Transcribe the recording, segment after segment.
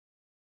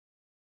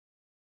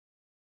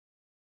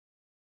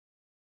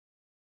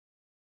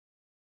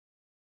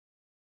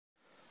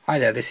Hi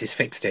there, this is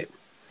Fixed It.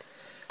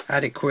 I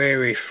had a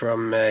query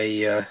from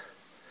a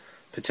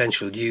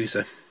potential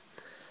user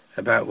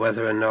about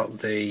whether or not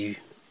the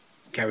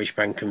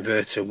Garageband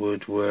converter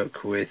would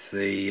work with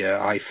the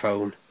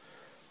iPhone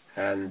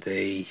and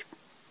the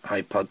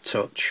iPod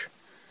Touch.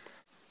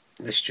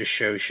 This just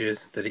shows you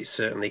that it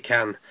certainly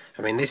can.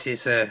 I mean, this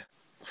is a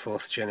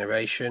 4th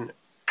generation,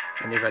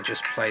 and if I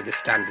just play the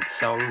standard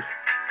song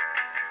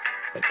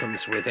that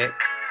comes with it,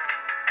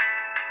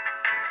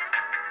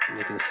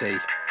 you can see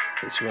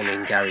it's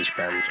running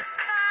Garageband.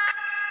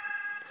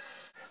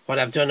 What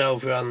I've done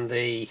over on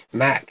the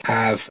Mac,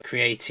 I've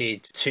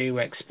created 2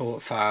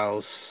 export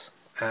files,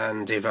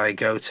 and if I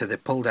go to the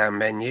pull down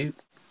menu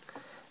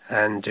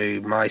and do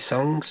My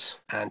Songs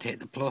and hit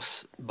the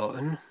plus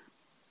button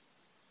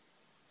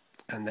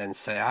and then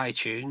say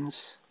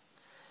iTunes,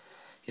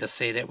 you'll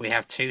see that we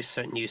have 2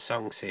 new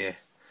songs here.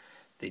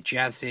 The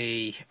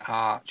Jazzy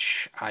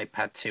Arch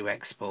iPad 2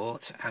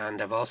 export,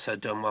 and I've also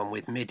done one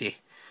with Midi,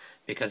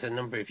 because a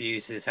number of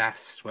users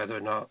asked whether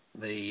or not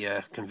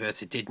the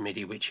converter did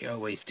Midi, which it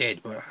always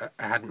did, but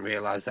I hadn't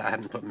realised that I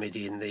hadn't put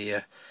Midi in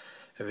the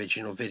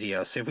original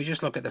video. So if we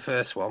just look at the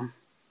first one,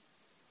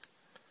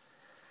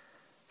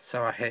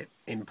 so I hit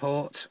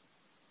import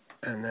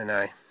and then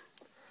I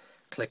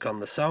click on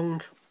the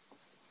song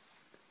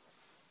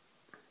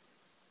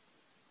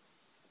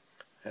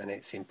and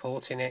it's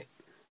importing it,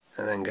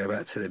 and then go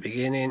back to the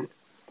beginning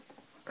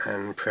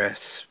and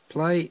press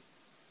play.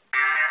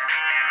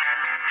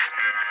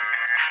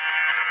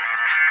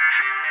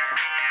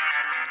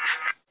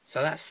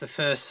 So that's the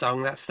first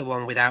song, that's the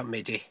one without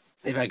Midi.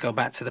 If I go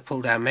back to the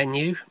pull down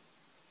menu,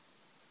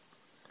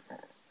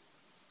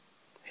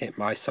 hit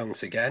My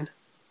Songs again,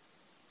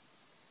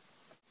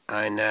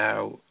 I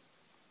now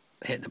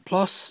hit the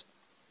plus,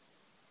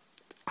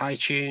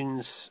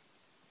 iTunes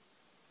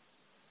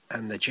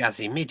and the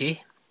Jazzy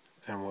Midi,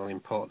 and we'll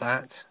import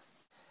that.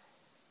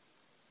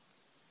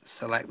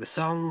 Select the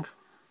song,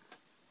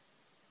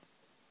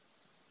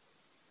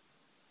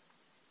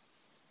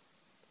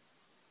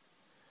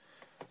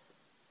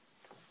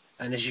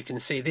 and as you can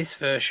see, this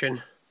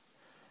version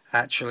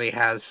actually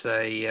has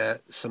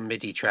some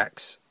MIDI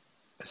tracks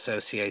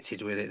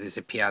associated with it. There's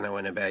a piano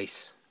and a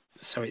bass.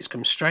 So it's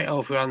come straight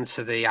over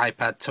onto the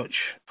iPad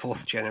Touch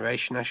 4th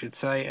generation, I should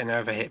say, and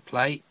over hit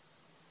play.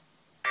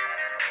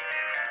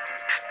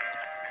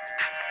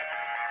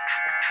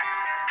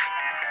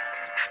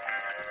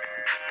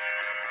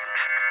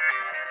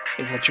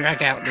 If I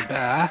drag out the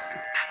bar,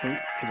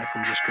 if I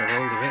can just grab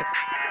hold of it,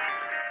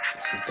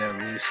 it's a damn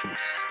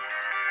nuisance.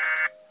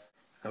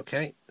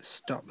 Okay,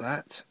 stop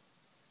that,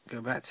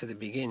 go back to the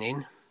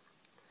beginning.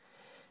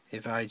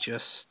 If I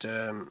just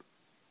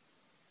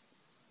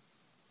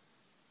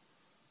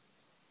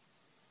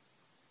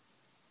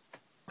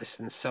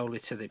listen solely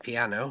to the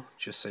piano,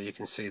 just so you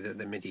can see that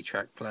the MIDI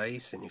track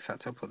plays, and in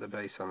fact I'll put the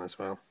bass on as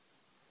well.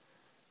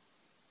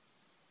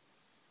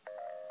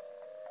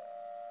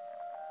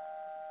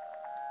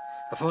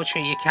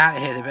 Unfortunately you can't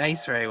hear the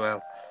bass very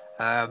well,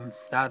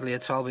 hardly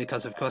at all,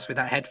 because of course with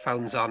that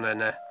headphones on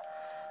and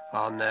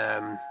on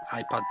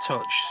iPod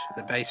Touch,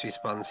 the bass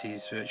response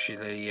is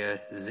virtually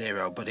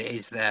 0, but it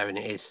is there and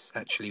it is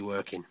actually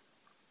working.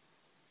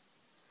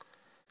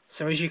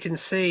 So as you can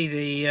see,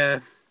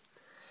 the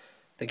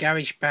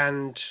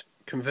Garageband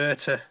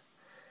converter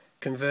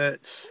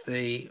converts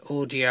the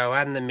audio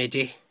and the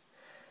MIDI,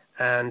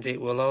 and it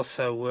will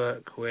also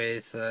work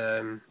with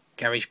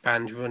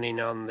Garageband running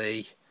on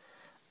the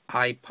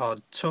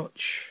iPod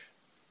Touch,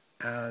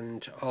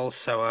 and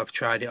also I've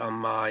tried it on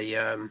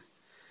my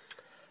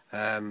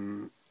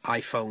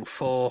iPhone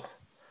 4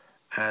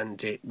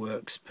 and it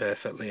works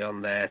perfectly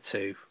on there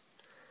too.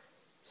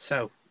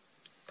 So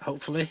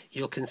hopefully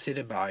you'll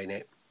consider buying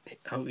it.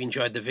 I hope you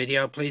enjoyed the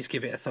video. Please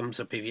give it a thumbs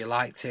up if you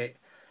liked it,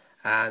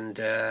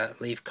 and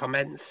leave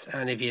comments.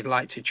 And if you'd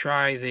like to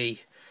try the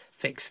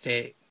Fixed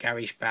It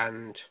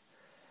Garageband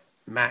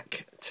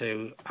Mac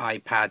to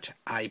iPad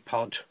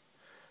iPod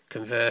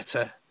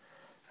converter,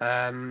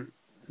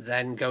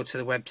 then go to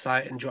the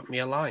website and drop me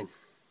a line.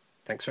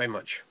 Thanks very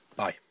much.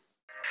 Bye.